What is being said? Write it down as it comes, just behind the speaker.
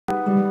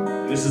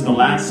This is the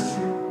last.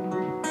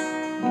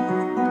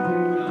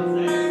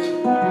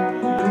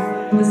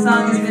 The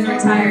song has been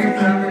retired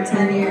for over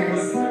 10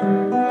 years.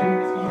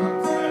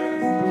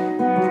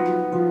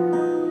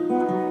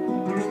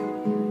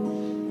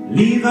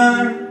 Leave her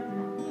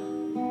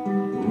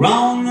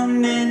on the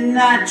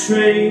midnight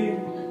train.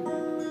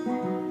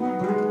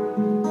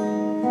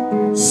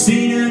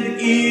 Seated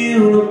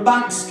in a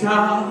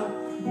boxcar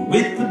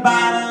with a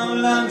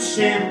bottle of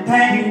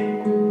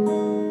champagne,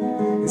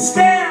 and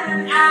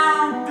staring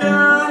out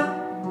the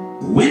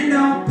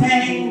window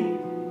pane.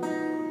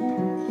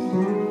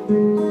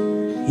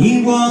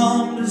 He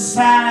wonders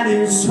had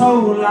his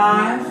whole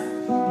life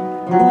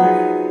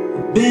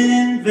been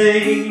in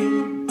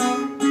vain.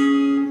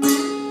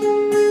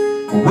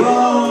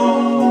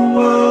 Whoa,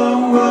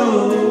 whoa,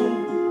 whoa.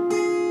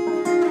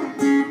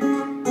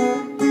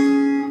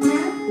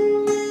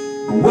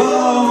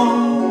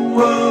 Whoa,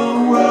 whoa,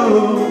 whoa.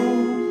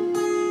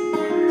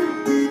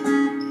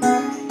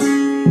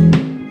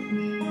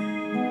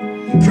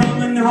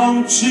 Coming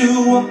home to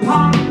a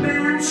park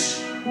bench,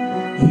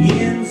 he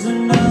ends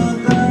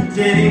another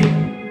day,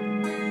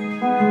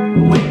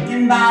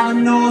 awakened by the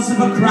noise of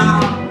a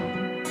crowd,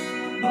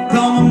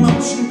 from a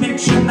motion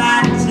picture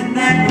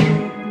matinee.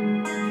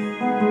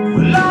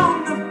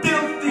 Along the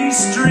filthy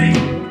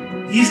street,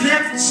 he's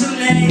left to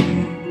lay.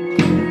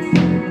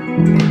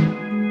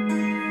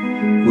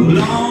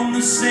 Along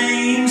the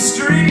same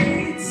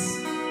streets,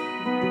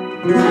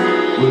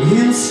 where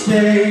he'll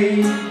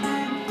stay.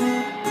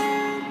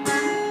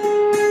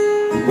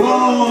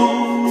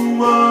 Whoa,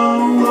 whoa,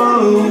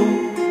 whoa.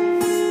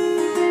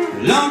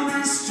 Along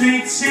the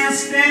streets he'll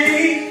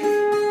stay.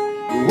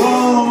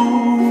 Whoa,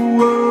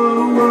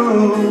 whoa,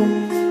 whoa.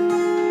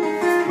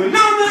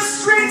 Along the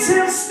streets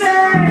he'll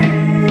stay.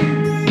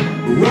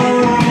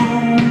 Whoa,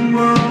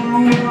 whoa,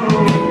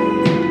 whoa.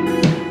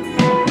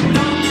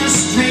 Along the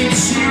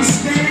streets he'll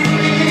stay.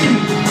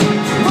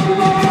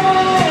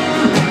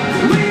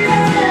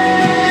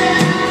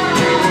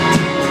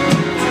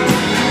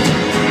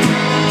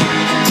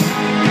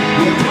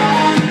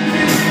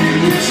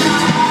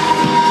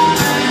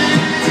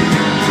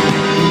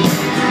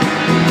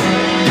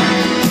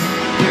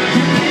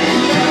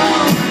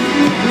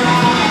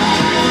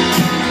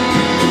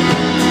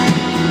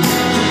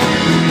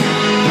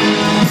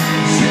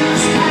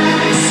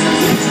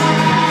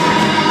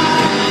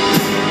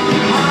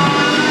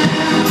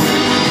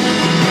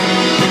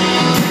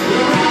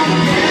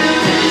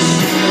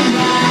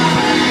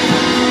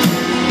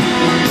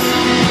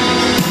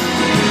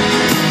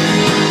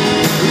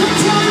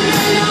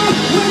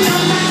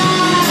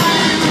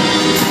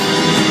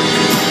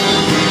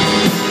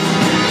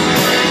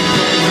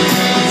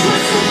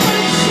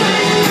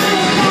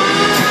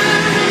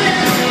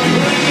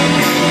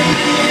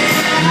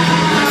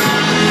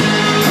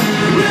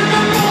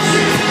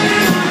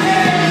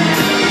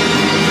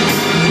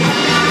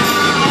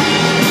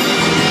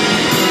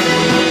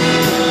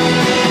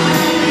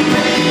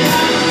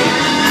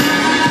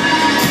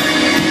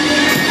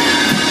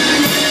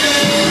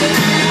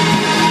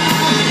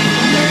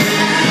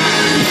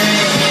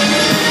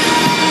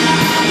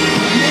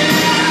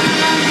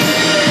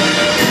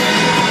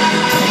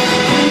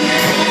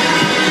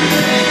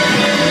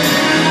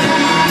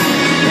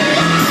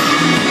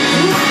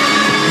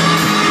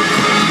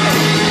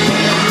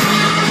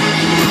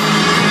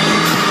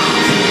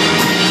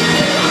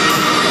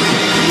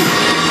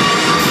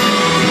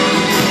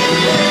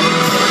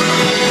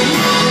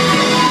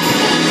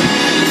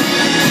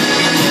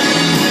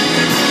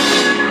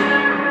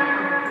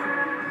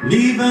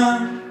 Leave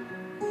her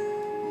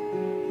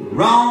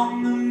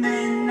on the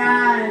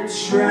midnight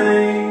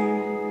train.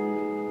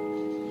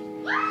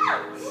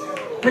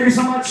 Thank you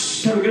so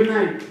much. Have a good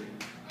night.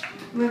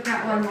 We've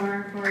got one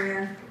more for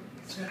you.